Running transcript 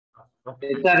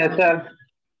Yes, sir.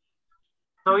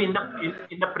 So in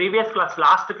the previous class,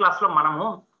 last class లో మనము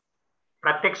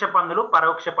ప్రత్యక్ష పన్నులు,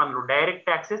 పరోక్ష పన్నులు, డైరెక్ట్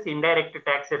ట్యాక్సెస్, ఇండైరెక్ట్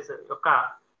ట్యాక్సెస్ యొక్క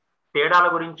తేడాల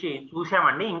గురించి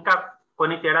చూసామండి. ఇంకా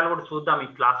కొన్ని తేడాలు కూడా చూద్దాం ఈ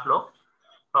క్లాస్ లో.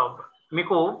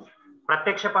 మీకు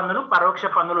ప్రత్యక్ష పన్నులు, పరోక్ష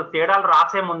పన్నులు తేడాలు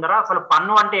రాసే ముందర అసలు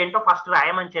పన్ను అంటే ఏంటో ఫస్ట్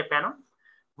రాయమని చెప్పాను.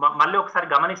 మళ్ళీ ఒకసారి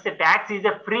గమనిస్తే tax is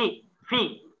a free fee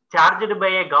charged by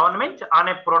a government on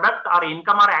a product or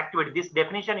income or activity. This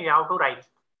definition you have to write.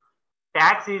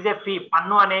 Tax is a fee.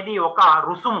 పన్ను అనేది ఒక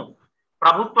రుసుము,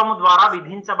 ప్రభుత్వము ద్వారా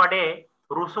విధించబడే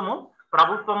రుసుము.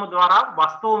 ప్రభుత్వము ద్వారా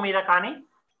వస్తువు మీద కానీ,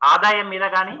 ఆదాయం మీద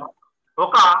కానీ,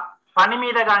 ఒక పని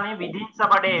మీద కానీ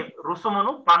విధించబడే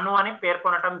రుసుమును పన్ను అని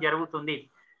పేర్కొనటం జరుగుతుంది.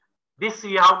 This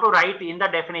you have to right in the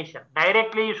definition.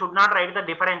 Directly you should not right the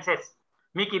differences.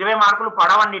 మీకు 20 మార్కులు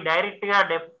పడవండి డైరెక్ట్ గా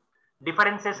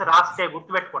differences రాస్తే,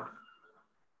 గుర్తుపెట్టుకోండి.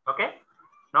 Okay,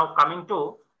 now coming to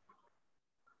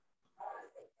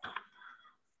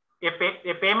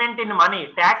A payment in money.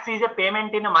 Tax is a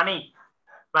payment in money.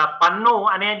 పన్ను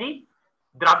అనేది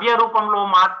ద్రవ్య రూపంలో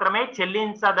మాత్రమే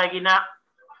చెల్లించదగిన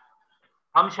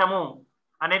అంశము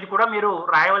అనేది కూడా మీరు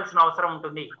రాయవలసిన అవసరం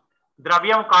ఉంటుంది.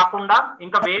 ద్రవ్యం కాకుండా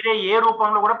ఇంకా వేరే ఏ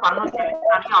రూపంలో కూడా పన్ను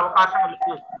చెల్లించడానికి అవకాశం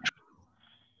లేదు.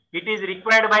 It is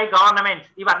required by government.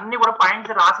 ఇవన్నీ కూడా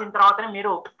పాయింట్స్ రాసిన తర్వాతనే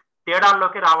మీరు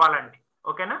తేడాల్లోకి రావాలండి.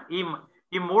 ఓకేనా,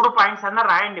 ఈ 3 పాయింట్స్ అన్న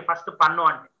రాయండి ఫస్ట్ పన్ను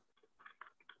అంటే.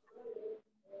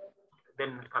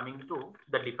 Then coming to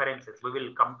the differences, we will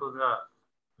come to the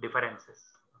differences.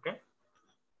 Okay,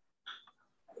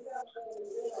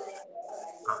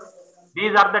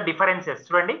 these are the differences.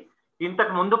 చూడండి,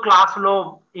 ఇంతకు ముందు క్లాసులో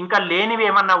ఇంకా లేనివి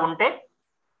ఏమన్నా ఉంటే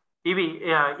ఇవి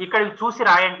ఇక్కడ చూసి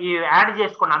రాయండి, యాడ్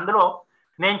చేసుకోండి. అందులో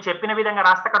నేను చెప్పిన విధంగా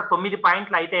రాస్తే అక్కడ 9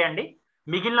 పాయింట్లు అయితాయండి.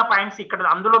 మిగిలిన పాయింట్స్ ఇక్కడ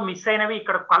అందులో మిస్ అయినవి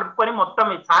ఇక్కడ కలుపుకొని మొత్తం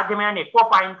సాధ్యమైన ఎక్కువ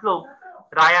పాయింట్లు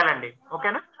రాయాలండి.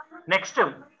 ఓకేనా, నెక్స్ట్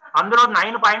అందులో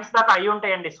 9 పాయింట్స్ దాకా అయి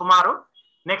ఉంటాయండి సుమారు.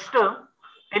 Next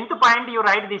 10th point you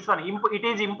right this one. It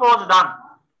is imposed on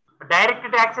direct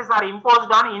taxes are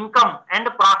imposed on income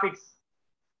and profits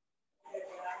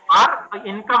or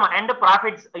income and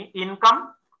profits, income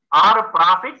or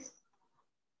profits,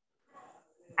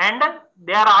 and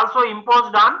they are also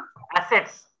imposed on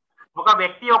assets. ఒక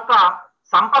వ్యక్తి యొక్క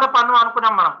సంపద పన్ను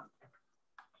అనుకున్నాం మనం,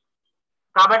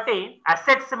 కాబట్టి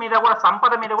assets మీద కూడా,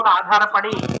 సంపద మీద కూడా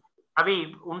ఆధారపడి అవి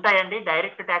ఉంటాయండి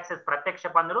డైరెక్ట్ ట్యాక్సెస్, ప్రత్యక్ష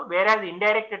పన్నులు. వేరేజ్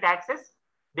indirect taxes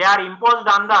they are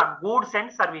imposed on the goods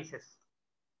and services.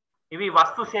 ఇవి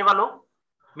వస్తు సేవలు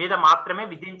మీద మాత్రమే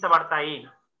విధించబడతాయి.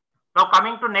 Now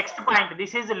coming to next point,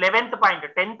 this is 11th point.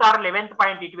 10th or 11th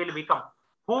point it will become.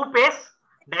 Who face?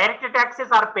 Direct taxes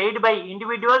are paid by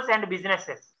individuals and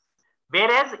businesses,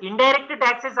 whereas indirect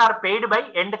taxes are paid by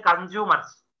end consumers.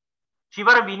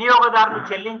 చివరి వినియోగదారులు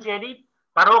చెల్లించేది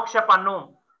పరోక్ష పన్ను.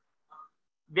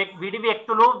 విడి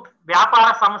వ్యక్తులు, వ్యాపార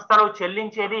సంస్థలు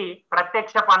చెల్లించేది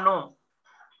ప్రత్యక్ష పన్ను.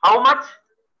 How much?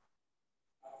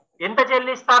 ఎంత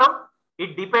చెల్లిస్తారు?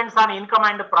 It depends on income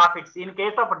and profits. In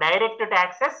case of direct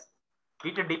taxes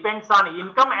it depends on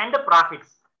income and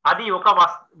profits. అది ఒక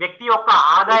వ్యక్తి యొక్క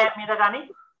ఆదాయం మీద కానీ,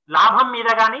 లాభం మీద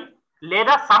కానీ,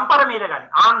 లేదా సంపద మీద కానీ,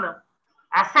 on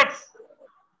assets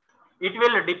it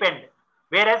will depend.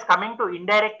 Whereas coming to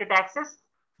indirect taxes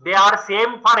they are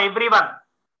same for every one.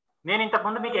 నేను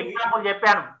ఇంతకుముందు మీకు ఎగ్జాంపుల్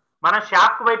చెప్పాను. మన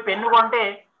షాప్ పోయి పెన్ను కొంటే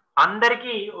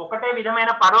అందరికీ ఒకటే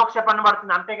విధమైన పరోక్ష పన్ను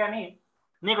పడుతుంది, అంతేగాని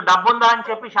నీకు డబ్బు ఉందా అని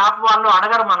చెప్పి షాప్ వాళ్ళు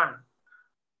అడగరు మనల్ని.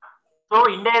 So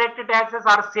indirect taxes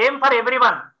are same for every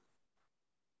one.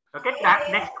 Okay,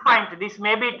 next point, this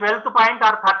may be 12th point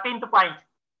or 13th point.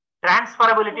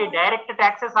 Transferability. Direct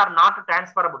taxes are not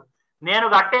transferable. నేను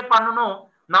కట్టే పన్నును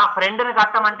నా ఫ్రెండ్ని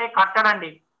కట్టమంటే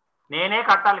కట్టడండి, నేనే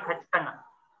కట్టాలి ఖచ్చితంగా.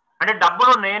 అంటే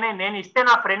డబ్బులు నేను ఇస్తే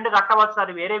నా ఫ్రెండ్ కట్టవచ్చు,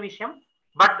 అది వేరే విషయం.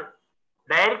 But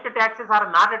direct taxes are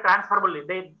not transferable.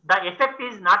 The effect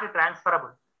is not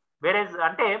transferable. వేరే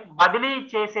అంటే బదిలీ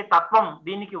చేసే తత్వం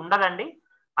దీనికి ఉండదండి.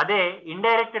 అదే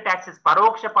ఇండైరెక్ట్ ట్యాక్సెస్,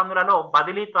 పరోక్ష పన్నులలో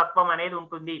బదిలీ తత్వం అనేది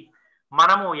ఉంటుంది.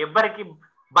 మనము ఎవ్వరికి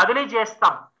బదిలీ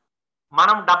చేస్తాం,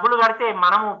 మనం డబ్బులు కడితే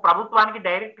మనము ప్రభుత్వానికి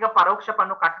డైరెక్ట్ గా పరోక్ష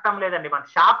పన్ను కట్టడం లేదండి, మన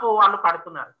షాపు వాళ్ళు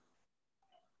కడుతున్నారు.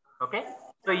 ఓకే,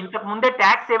 సో ఇంతకు ముందే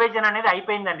ట్యాక్స్ ఎవేజన్ అనేది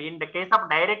అయిపోయిందండి. In the case of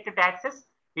direct taxes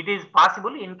it is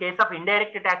possible, in case of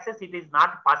indirect taxes it is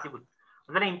not possible.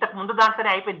 అదే ఇంతకు ముందు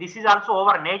దాంట్లోనే అయిపోయింది. This is also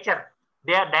over nature.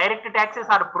 They are direct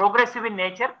taxes are progressive in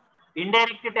nature,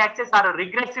 indirect taxes are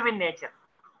regressive in nature.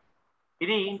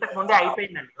 ఇది ఇంతకు ముందే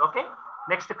అయిపోయిందండి. Okay,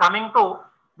 next coming to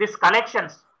this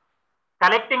collections.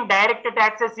 Collecting direct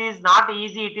taxes is not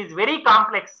easy, it is very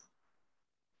complex.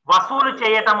 వసూలు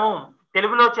చేయటము,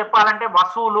 తెలుగులో చెప్పాలంటే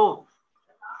వసూలు,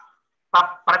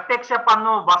 ప్రత్యక్ష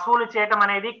పన్ను వసూలు చేయటం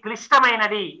అనేది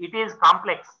క్లిష్టమైనది. It is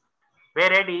complex.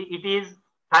 Wear it is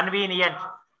convenient,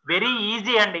 very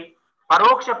easy అండి.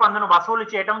 పరోక్ష పన్నును వసూలు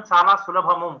చేయడం చాలా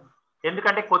సులభము,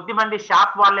 ఎందుకంటే కొద్ది మంది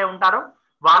షాప్ వాళ్ళే ఉంటారు,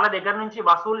 వాళ్ళ దగ్గర నుంచి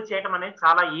వసూలు చేయడం అనేది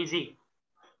చాలా easy.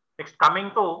 Next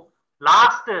coming to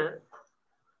last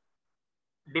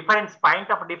difference, point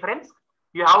of difference,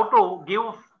 you have to give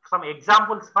some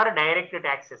examples for direct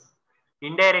taxes,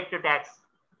 indirect tax,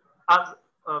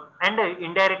 and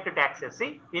indirect taxes. See,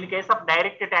 in case of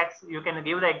direct tax, you can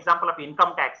give the example of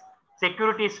income tax,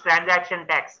 securities transaction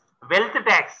tax, wealth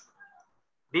tax.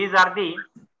 These are the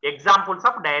examples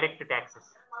of direct taxes.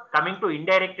 Coming to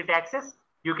indirect taxes,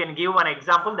 you can give one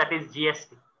example, that is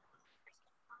GST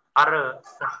or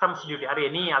customs duty or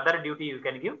any other duty you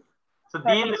can give. So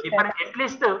these different, at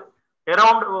least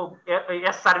around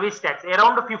yes, service tax,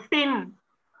 around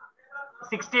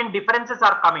 15-16 differences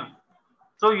are coming.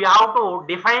 So you have to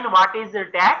define what is the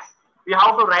tax, you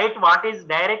have to write what is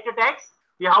direct tax,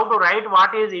 you have to write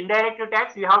what is indirect tax,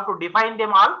 you have to define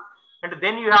them all, and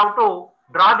then you have to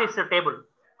draw this table.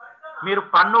 మీరు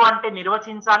పన్ను అంటే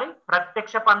నిర్వచించాలి,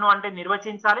 ప్రత్యక్ష పన్ను అంటే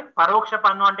నిర్వచించాలి, పరోక్ష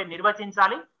పన్ను అంటే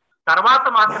నిర్వచించాలి, తర్వాత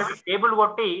మాత్రమే టేబుల్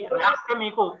కొట్టి రాస్తే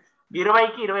మీకు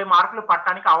 20కి 20 మార్కులు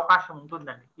పట్టడానికి అవకాశం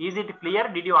ఉంటుందండి. Is it clear?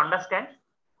 Did you understand?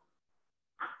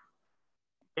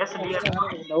 yes dear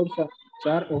doubt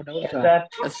sir oh doubt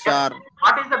sir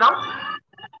what is the doubt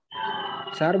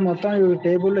sir? మొత్తం ఈ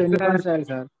టేబుల్ లో ఎన్ని పాయింట్స్ రాయాలి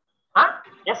సార్?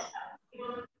 yes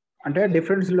అంటే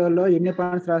డిఫరెన్స్ లో ఎన్ని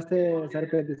పాయింట్స్ రాస్తే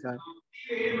సరిపోయింది sir?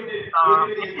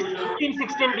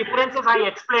 15-16 differences I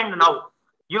explained now.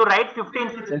 You write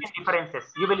 15-16 differences.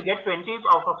 You will get 20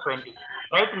 out of 20.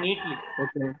 Write neatly.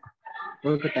 Okay.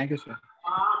 Okay. Thank you, sir.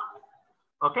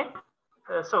 Okay.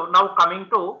 So now coming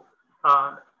to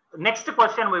next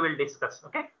question we will discuss.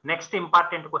 Okay. Next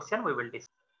important question we will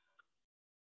discuss.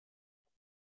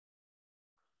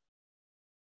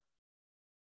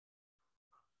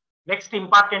 Next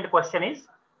important question is,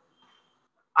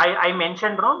 I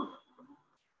mentioned wrong.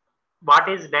 What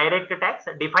is direct tax?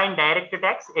 Define direct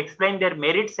tax, explain their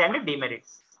merits and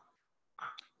demerits.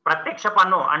 ప్రత్యక్ష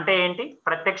పన్ను అంటే ఏంటి,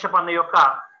 ప్రత్యక్ష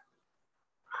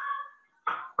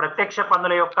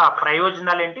పన్నుల యొక్క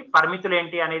ప్రయోజనాలు ఏంటి, పరిమితులు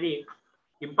ఏంటి అనేది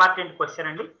ఇంపార్టెంట్ క్వశ్చన్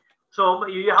అండి. So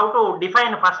you have to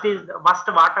define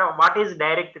first what is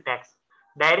direct tax.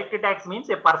 Direct tax means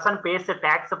A person face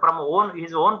tax from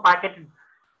his own pocket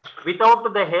without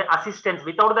the assistance,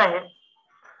 without the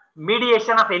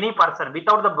mediation of any person,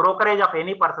 without the brokerage of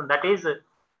any person. That is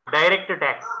direct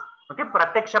tax. Okay.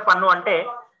 ప్రత్యక్ష పన్ను అంటే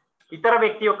ఇతర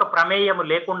వ్యక్తి యొక్క ప్రమేయము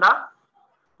లేకుండా,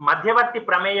 మధ్యవర్తి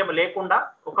ప్రమేయం లేకుండా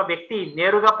ఒక వ్యక్తి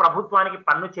నేరుగా ప్రభుత్వానికి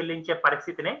పన్ను చెల్లించే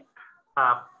పరిస్థితినే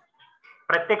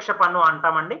ప్రత్యక్ష పన్ను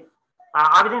అంటామండి.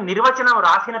 ఆ విధంగా నిర్వచనం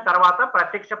రాసిన తర్వాత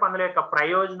ప్రత్యక్ష పన్నుల యొక్క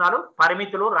ప్రయోజనాలు,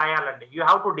 పరిమితులు రాయాలండి. You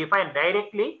have to define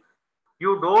directly.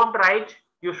 You don't write,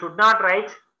 you should not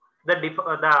right the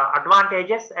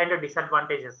advantages and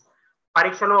disadvantages.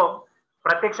 పరీక్షలో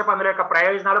ప్రత్యక్ష పన్నుల యొక్క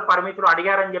ప్రయోజనాలు, పరిమితులు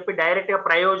అడిగారని చెప్పి డైరెక్ట్ గా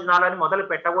ప్రయోజనాలు అని మొదలు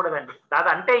పెట్టకూడదండి. అది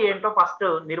అంటే ఏంటో ఫస్ట్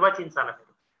నిర్వచించాలి.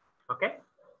 Okay.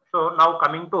 So now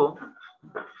coming to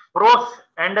pros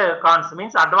and cons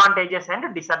means advantages and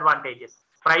disadvantages.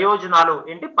 ప్రయోజనాలు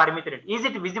ఏంటి, పరిమితులు ఏంటి. Is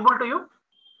it visible to you?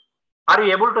 Are you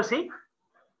able to see?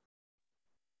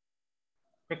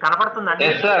 మీకు కనపడుతుందండి?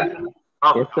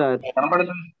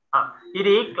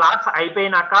 ఇది క్లాస్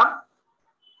అయిపోయినాక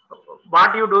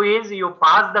what you do is you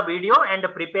pause the video and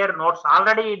prepare notes.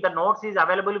 Already the notes is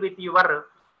available with your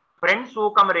friends who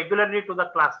come regularly to the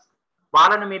class.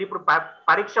 వాళ్ళని మీరు ఇప్పుడు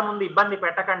పరీక్ష ముందు ఇబ్బంది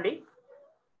పెట్టకండి.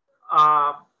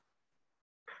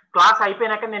 క్లాస్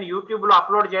అయిపోయినాక నేను యూట్యూబ్ లో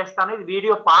అప్లోడ్ చేస్తాను. ఇది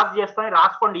వీడియో పాజ్ చేసుకొని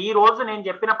రాసుకోండి. ఈ రోజు నేను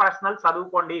చెప్పిన ప్రశ్నలు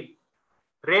చదువుకోండి.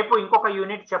 రేపు ఇంకొక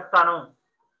యూనిట్ చెప్తాను.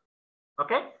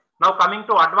 Okay. Now coming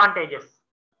to advantages.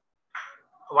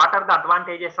 What are the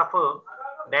advantages of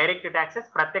direct taxes?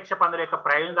 ప్రత్యక్ష పన్నుల యొక్క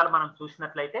ప్రయోజనాలు మనం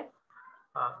చూసినట్లయితే,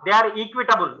 they are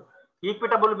equitable.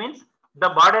 Equitable means the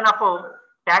burden of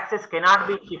taxes cannot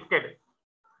be shifted.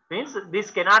 Means this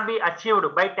cannot be achieved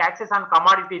by taxes on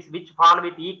commodities which fall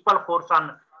with equal force on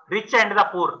rich and the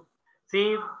poor. See,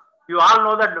 you all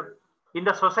know that in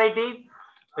the society,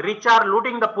 rich are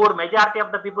looting the poor. Majority of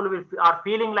the people are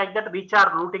feeling like that rich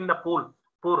are looting the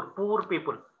poor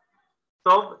people.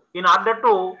 So in order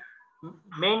to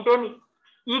maintain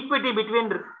equity between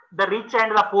the rich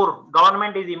and the poor,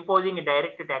 government is imposing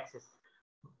direct taxes.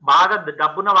 బాగా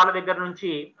డబ్బున్న వాళ్ళ దగ్గర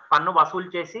నుంచి పన్ను వసూలు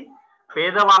చేసి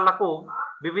పేదవాళ్లకు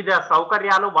వివిధ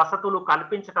సౌకర్యాలు, వసతులు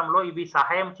కల్పించడంలో ఇవి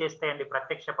సహాయం చేస్తాయండి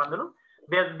ప్రత్యక్ష పన్నులు.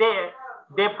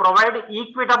 They provide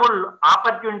equitable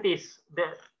opportunities.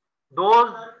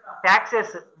 Those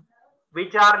taxes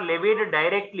which are levied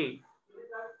directly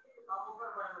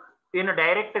in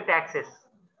direct taxes,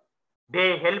 they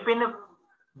help in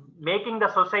making the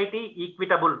society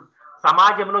equitable.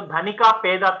 సమాజంలో ధనిక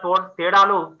పేద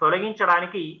తేడాలు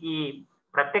తొలగించడానికి ఈ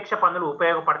ప్రత్యక్ష పన్నులు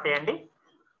ఉపయోగపడతాయండి.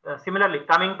 Similarly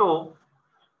coming to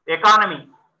economy,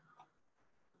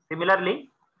 similarly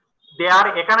they are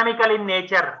economical in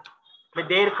nature,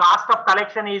 there cost of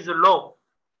collection is low.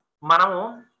 మనము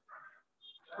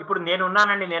ఇప్పుడు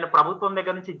నేనున్నానండి, నేను ప్రభుత్వం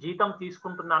దగ్గర నుంచి జీతం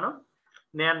తీసుకుంటున్నాను.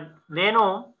 నేను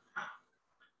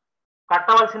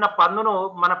కట్టవలసిన పన్నును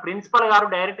మన ప్రిన్సిపల్ గారు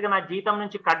డైరెక్ట్ గా నా జీతం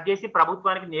నుంచి కట్ చేసి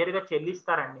ప్రభుత్వానికి నేరుగా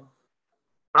చెల్లిస్తారండి.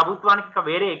 ప్రభుత్వానికి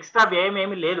వేరే ఎక్స్ట్రా వ్యయం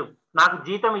ఏమి లేదు. నాకు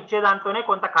జీతం ఇచ్చే దాంట్లోనే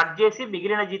కొంత కట్ చేసి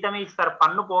మిగిలిన జీతమే ఇస్తారు,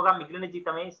 పన్ను పోగా మిగిలిన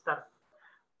జీతమే ఇస్తారు.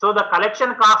 So the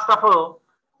collection cost of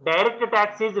direct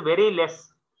tax is very less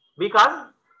because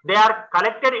they are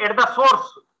collected at the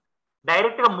source.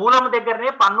 Direct గా మూలం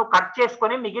దగ్గరనే పన్ను కట్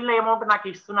చేసుకొని మిగిలిన అమౌంట్ నాకు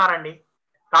ఇస్తున్నారండి.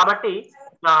 కాబట్టి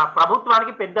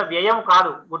ప్రభుత్వానికి పెద్ద వ్యయం కాదు,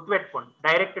 గుర్తుపెట్టుకోండి.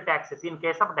 Direct taxes in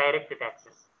case of direct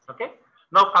taxes. Okay,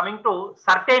 now coming to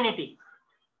certainty.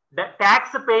 The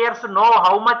taxpayers know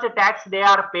how much tax they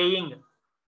are paying.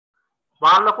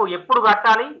 వాళ్లకు ఎప్పుడు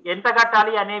కట్టాలి, ఎంత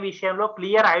కట్టాలి అనే విషయంలో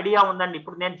క్లియర్ ఐడియా ఉందండి.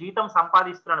 ఇప్పుడు నేను జీతం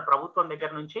సంపాదిస్తున్నాను ప్రభుత్వం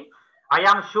దగ్గర నుంచి. ఐ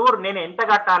ఆమ్ షూర్ నేను ఎంత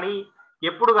కట్టాలి,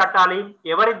 ఎప్పుడు కట్టాలి,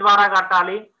 ఎవరి ద్వారా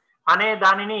కట్టాలి అనే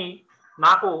దానిని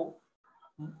నాకు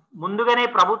ముందుగానే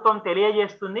ప్రభుత్వం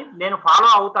తెలియజేస్తుంది. నేను ఫాలో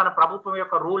అవుతాను ప్రభుత్వం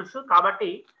యొక్క రూల్స్,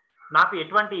 కాబట్టి నాకు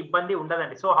ఎటువంటి ఇబ్బంది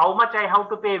ఉండదండి. So how much I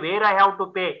have to pay, where I have to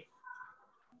pay,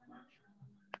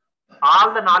 all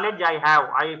the knowledge I have,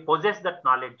 I possess that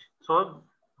knowledge. So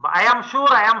I am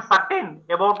sure, I am certain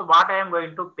about what I am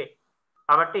going to pay.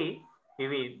 కాబట్టి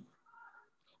ఇవి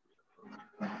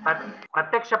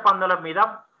ప్రత్యక్ష పన్నుల మీద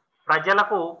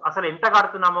ప్రజలకు అసలు ఎంత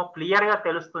కడుతున్నామో clear గా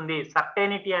తెలుస్తుంది.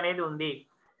 సర్టెనిటీ అనేది ఉంది,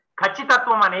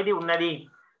 ఖచ్చితత్వం అనేది ఉన్నది.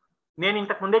 నేను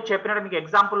ఇంతకు ముందే చెప్పినట్టు మీకు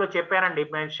ఎగ్జాంపుల్లో చెప్పానండి.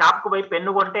 నేను షాప్ కు పోయి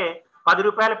పెన్ను కొంటే 10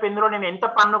 రూపాయల పెన్నులో నేను ఎంత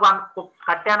పన్ను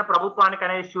కట్టాను ప్రభుత్వానికి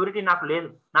అనేది ష్యూరిటీ నాకు లేదు,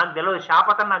 నాకు తెలియదు. షాప్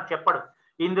అతను నాకు చెప్పడు,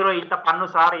 ఇందులో ఇంత పన్ను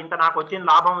సార్, ఇంత నాకు వచ్చిన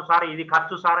లాభం సార్, ఇది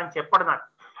ఖర్చు సార్ అని చెప్పడు నాకు.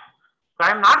 So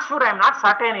I'm not sure, I'm not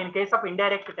certain in case of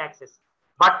indirect taxes,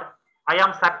 but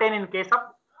I'm certain in case of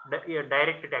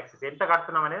direct taxes. ఎంత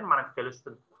కడుతున్నాం అనేది మనకు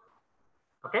తెలుస్తుంది.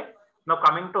 Okay, no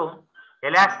coming to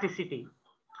elasticity.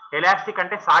 Elastic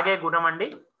అంటే సాగే గుణం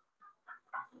అండి.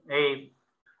 ఈ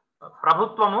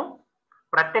ప్రభుత్వము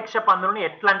ప్రత్యక్ష పన్నులను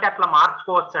ఎట్లా అంటే అట్లా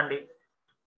మార్చుకోవచ్చండి.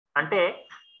 అంటే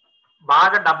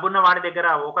బాగా డబ్బున్న వాడి దగ్గర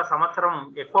ఒక సంవత్సరం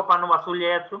ఎక్కువ పన్ను వసూలు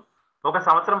చేయొచ్చు. ఒక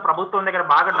సంవత్సరం ప్రభుత్వం దగ్గర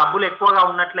బాగా డబ్బులు ఎక్కువగా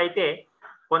ఉన్నట్లయితే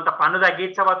కొంత పన్ను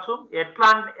తగ్గించవచ్చు.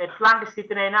 ఎట్లాంటి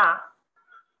స్థితినైనా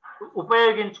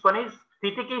ఉపయోగించుకొని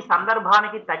స్థితికి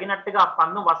సందర్భానికి తగినట్టుగా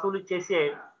పన్ను వసూలు చేసే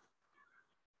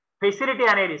ఫెసిలిటీ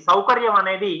అనేది, సౌకర్యం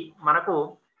అనేది మనకు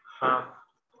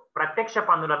ప్రత్యక్ష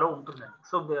పన్నులలో ఉంటుందండి.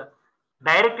 So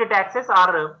direct taxes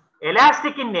are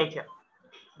elastic in nature.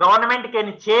 Government can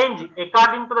change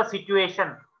according to the situation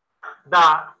the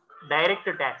direct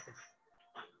taxes.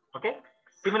 Okay,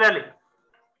 similarly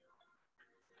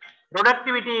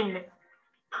productivity in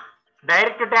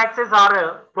direct taxes are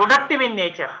productive in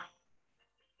nature.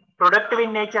 Productive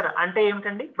in nature అంటే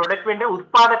ఏమిటండి? Productive అంటే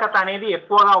ఉత్పాదకత అనేది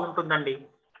ఎక్కువగా ఉంటుందండి.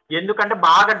 ఎందుకంటే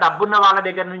బాగా డబ్బున్న వాళ్ళ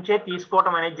దగ్గర నుంచే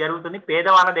తీసుకోవటం అనేది జరుగుతుంది,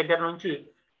 పేదవాళ్ళ దగ్గర నుంచి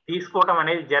తీసుకోవటం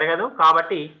అనేది జరగదు.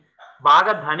 కాబట్టి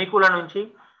బాగా ధనికుల నుంచి,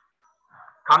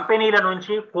 కంపెనీల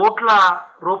నుంచి కోట్ల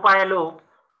రూపాయలు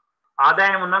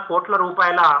ఆదాయం ఉన్న, కోట్ల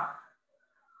రూపాయల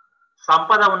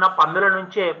సంపద ఉన్న పన్నుల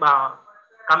నుంచే,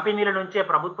 కంపెనీల నుంచే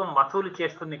ప్రభుత్వం వసూలు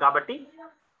చేస్తుంది. కాబట్టి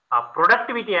ఆ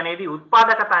ప్రొడక్టివిటీ అనేది,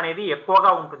 ఉత్పాదకత అనేది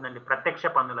ఎక్కువగా ఉంటుందండి ప్రత్యక్ష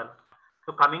పన్నులలో.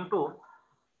 So coming to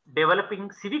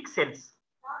developing civic sense,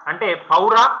 అంటే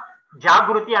పౌర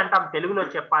జాగృతి అంటాం తెలుగులో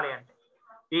చెప్పాలి అంటే.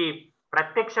 ఈ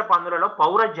ప్రత్యక్ష పన్నులలో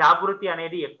పౌర జాగృతి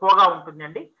అనేది ఎక్కువగా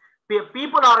ఉంటుందండి.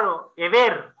 People are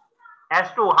aware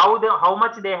as to how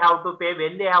much they have to pay,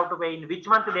 when they have to pay, in which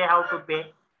month they have to pay.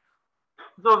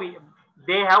 So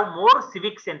they have more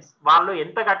civic sense. వాళ్ళు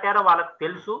ఎంత కట్టారో వాళ్ళకు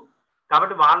తెలుసు.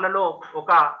 కాబట్టి వాళ్ళలో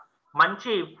ఒక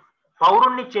మంచి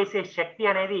పౌరుణ్ణి చేసే శక్తి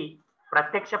అనేది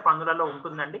ప్రత్యక్ష పన్నులలో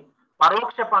ఉంటుందండి.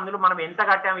 పరోక్ష పన్నులు మనం ఎంత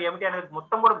కట్టాము ఏమిటి అనేది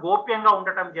మొత్తం కూడా గోప్యంగా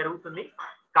ఉండటం జరుగుతుంది.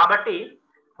 కాబట్టి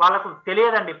వాళ్ళకు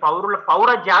తెలియదండి.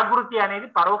 పౌర జాగృతి అనేది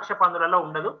పరోక్ష పన్నులలో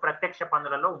ఉండదు, ప్రత్యక్ష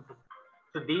పన్నులలో ఉంటుంది.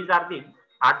 So these are the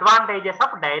advantages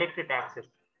of direct taxes.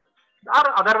 Or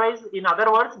otherwise, in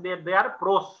other words, they are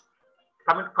pros.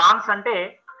 Cons అంటే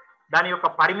దాని యొక్క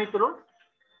పరిమితులు.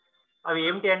 అవి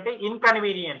ఏమిటి అంటే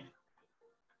ఇన్కన్వీనియంట్.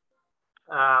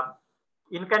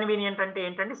 ఇన్కన్వీనియంట్ అంటే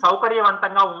ఏంటంటే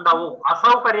సౌకర్యవంతంగా ఉండవు,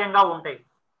 అసౌకర్యంగా ఉంటాయి.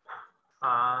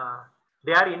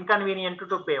 They are inconvenient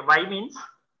to pay. Why means,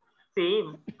 see,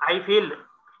 I feel,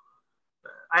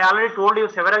 I already told you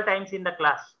several times in the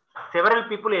class, Several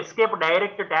people escape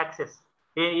direct taxes.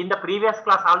 In the previous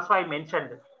class also I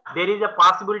mentioned there is a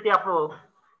possibility of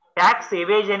tax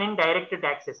evasion in direct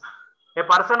taxes. A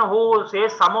person who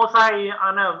says samosa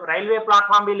on a railway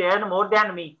platform will earn more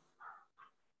than me,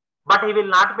 but he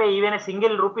will not pay even a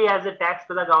single rupee as a tax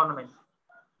to the government.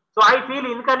 So I feel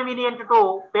inconvenient to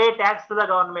pay tax to the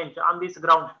government on this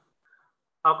ground.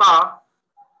 ఒక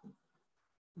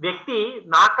వ్యక్తి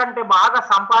నాకంటే బాగా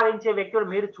సంపాదించే వ్యక్తులు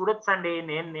మీరు చూడొచ్చండి.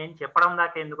 నేను చెప్పడం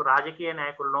దాకా ఎందుకు, రాజకీయ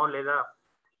నాయకులనో లేదా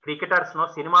cricketers no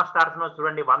cinema stars no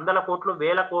చూడండి, 100 కోట్లు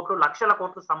 1000 కోట్లు లక్షల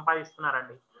కోట్లు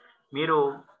సంపాదిస్తున్నారండి. మీరు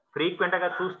ఫ్రీక్వెంట్ గా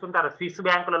చూస్తుంటారు స్విస్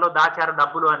బ్యాంకులలో దాచారు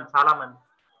డబ్బులు అని. చాలా మంది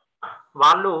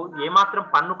వాళ్ళు ఏమాత్రం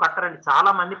పన్ను కట్టరండి.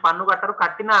 చాలా మంది పన్ను కట్టరు.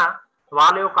 కట్టిన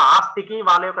వాళ్ళ యొక్క ఆస్తికి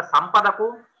వాళ్ళ యొక్క సంపదకు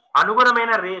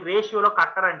అనుగుణమైన రేషియోలో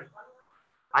కట్టరండి.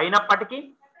 అయినప్పటికీ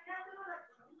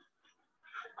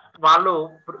వాళ్ళు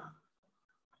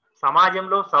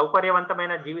సమాజంలో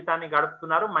సౌకర్యవంతమైన జీవితాన్ని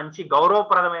గడుపుతున్నారు, మంచి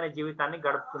గౌరవప్రదమైన జీవితాన్ని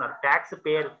గడుపుతున్నారు. ట్యాక్స్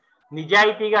పేయర్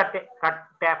నిజాయితీగా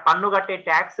పన్ను కట్టే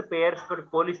ట్యాక్స్ పేయర్స్ తోటి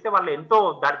పోలిస్తే వాళ్ళు ఎంతో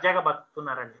దర్జాగా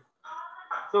బతుకుతున్నారండి.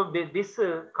 So this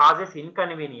causes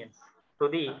inconvenience to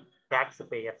the tax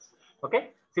payers. Okay,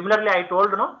 similarly I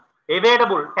told no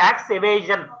ఎవేడబుల్ tax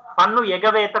evasion, పన్ను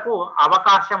ఎగవేతకు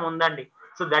అవకాశం ఉందండి.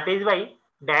 So that is why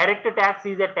direct tax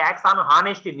is a tax on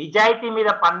honesty. నిజాయితీ మీద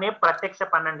పన్నే ప్రత్యక్ష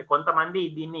పన్ను అండి. కొంతమంది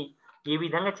దీన్ని ఈ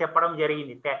విధంగా చెప్పడం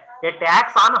జరిగింది, ఏ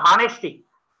ట్యాక్స్ ఆన్ హానెస్టీ.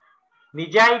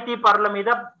 నిజాయితీ పరుల మీద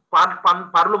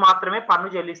పరులు మాత్రమే పన్ను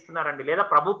చెల్లిస్తున్నారండి, లేదా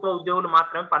ప్రభుత్వ ఉద్యోగులు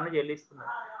మాత్రమే పన్ను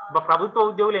చెల్లిస్తున్నారు. ప్రభుత్వ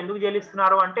ఉద్యోగులు ఎందుకు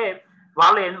చెల్లిస్తున్నారు అంటే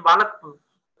వాళ్ళ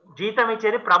జీతం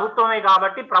ఇచ్చేది ప్రభుత్వమే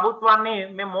కాబట్టి ప్రభుత్వాన్ని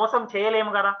మేము మోసం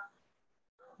చేయలేము కదా,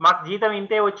 మాకు జీతం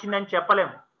ఇంతే వచ్చిందని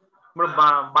చెప్పలేము. ఇప్పుడు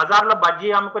బజార్లో బజ్జీ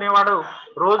అమ్ముకునేవాడు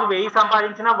రోజు 1000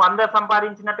 సంపాదించినా 100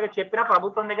 సంపాదించినట్టుగా చెప్పినా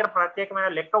ప్రభుత్వం దగ్గర ప్రత్యేకమైన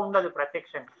లెక్క ఉండదు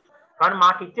ప్రత్యక్షంగా. కానీ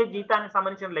మాకు ఇచ్చే జీతానికి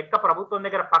సంబంధించిన లెక్క ప్రభుత్వం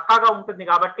దగ్గర పక్కాగా ఉంటుంది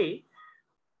కాబట్టి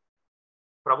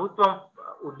ప్రభుత్వం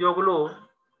ఉద్యోగులు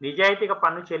నిజాయితీగా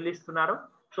పన్ను చెల్లిస్తున్నారు.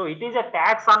 So it is a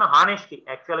tax on honesty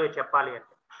యాక్చువల్గా చెప్పాలి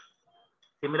అంటే.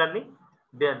 Similarly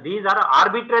these are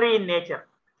arbitrary in nature.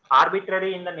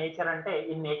 Arbitrary in the nature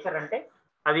అంటే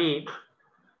అది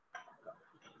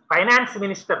ఫైనాన్స్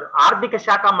మినిస్టర్, ఆర్థిక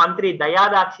శాఖ మంత్రి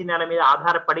దయాదాక్షిణ్యాల మీద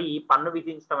ఆధారపడి ఈ పన్ను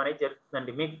విధించడం అనేది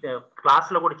జరుగుతుందండి. మీకు క్లాస్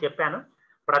లో కూడా చెప్పాను,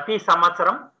 ప్రతి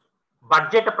సంవత్సరం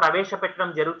బడ్జెట్ ప్రవేశపెట్టడం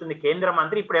జరుగుతుంది కేంద్ర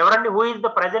మంత్రి. ఇప్పుడు ఎవరండి, who is the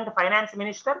present finance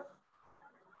minister?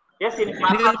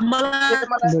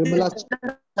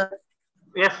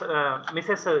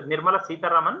 Mrs Nirmala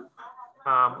Sitharaman.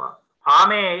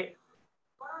 ఆమె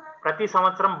ప్రతి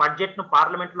సంవత్సరం బడ్జెట్ ను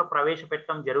పార్లమెంట్ లో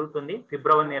ప్రవేశపెట్టడం జరుగుతుంది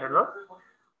ఫిబ్రవరి నెలలో.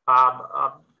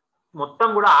 మొత్తం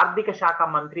కూడా ఆర్థిక శాఖ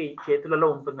మంత్రి చేతులలో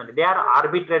ఉంటుందండి. They are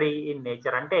arbitrary in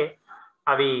nature. అంటే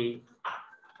అవి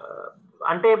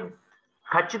అంటే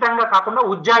ఖచ్చితంగా కాకుండా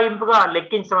ఉజ్జాయింపుగా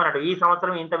లెక్కించడం అన్నట్టు. ఈ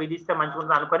సంవత్సరం ఇంత విధిస్తే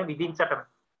మంచిగా అనుకొని విధించటం.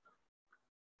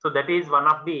 So that is one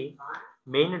of the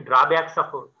main drawbacks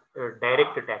of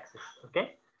direct taxes. Okay,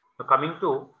 coming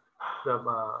to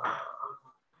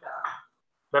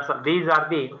these are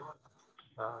the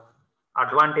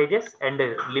advantages and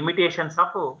limitations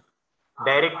of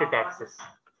direct taxes.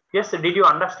 Yes, did you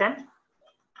understand?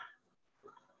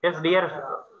 Yes, dear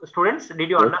students, did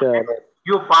you understand?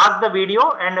 You pause the video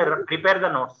and prepare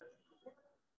the notes.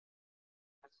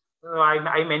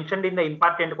 I mentioned in the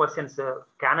important questions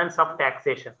canons of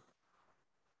taxation.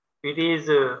 It is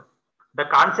the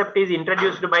concept is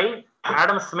introduced by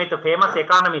Adam Smith, a famous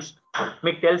economist.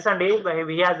 మీకు తెలుసండి,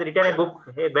 he has written a book,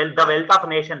 The Wealth of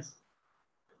Nations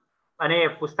అనే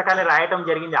పుస్తకాన్ని రాయటం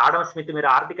జరిగింది Adam Smith. మీరు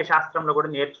ఆర్థిక శాస్త్రంలో కూడా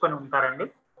నేర్చుకొని ఉంటారండి.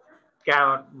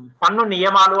 పన్ను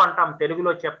నియమాలు అంటాం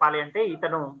తెలుగులో చెప్పాలి అంటే.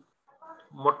 ఇతను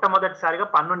మొట్టమొదటిసారిగా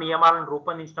పన్ను నియమాలను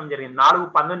రూపొందించడం జరిగింది. 4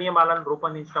 పన్ను నియమాలను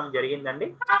రూపొందించడం జరిగిందండి.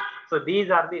 So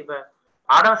these are the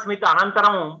Adam Smith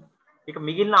అనంతరం ఇక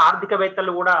మిగిలిన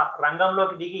ఆర్థికవేత్తలు కూడా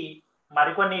రంగంలోకి దిగి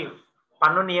మరికొన్ని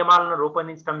పన్ను నియమాలను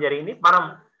రూపొందించడం జరిగింది. మనం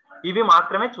ఇవి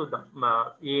మాత్రమే చూద్దాం.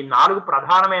 ఈ 4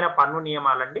 ప్రధానమైన పన్ను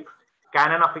నియమాలండి: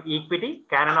 canon of equity,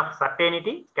 canon of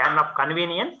certainty, canon of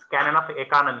convenience, canon of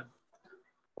economy.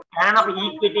 canon of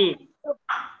equity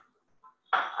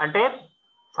అంటే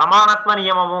సమానత్వ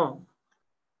నియమము.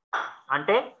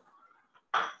 అంటే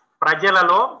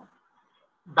ప్రజలలో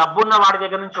డబ్బున్న వాడి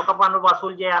దగ్గర నుంచి ఒక పన్ను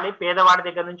వసూలు చేయాలి, పేదవాడి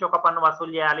దగ్గర నుంచి ఒక పన్ను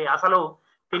వసూలు చేయాలి. అసలు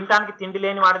తినడానికి తిండి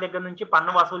లేని వాడి దగ్గర నుంచి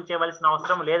పన్ను వసూలు చేయవలసిన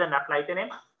అవసరం లేదండి. అట్లయితేనే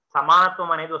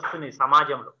సమానత్వం అనేది వస్తుంది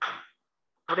సమాజంలో.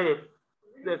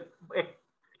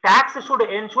 Tax should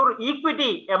ensure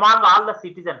equity among all the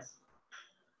citizens.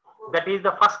 That is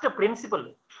the first principle.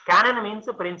 Canon means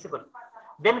principle.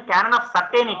 Then canon of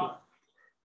certainty.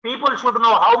 People should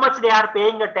know how much they are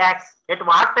paying a tax, at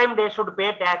what time they should pay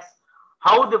tax,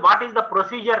 what is the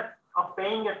procedure of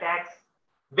paying a tax,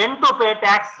 when to pay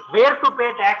tax, where to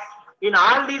pay tax. In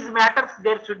all these matters,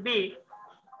 there should be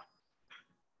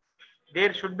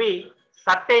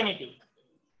certainty.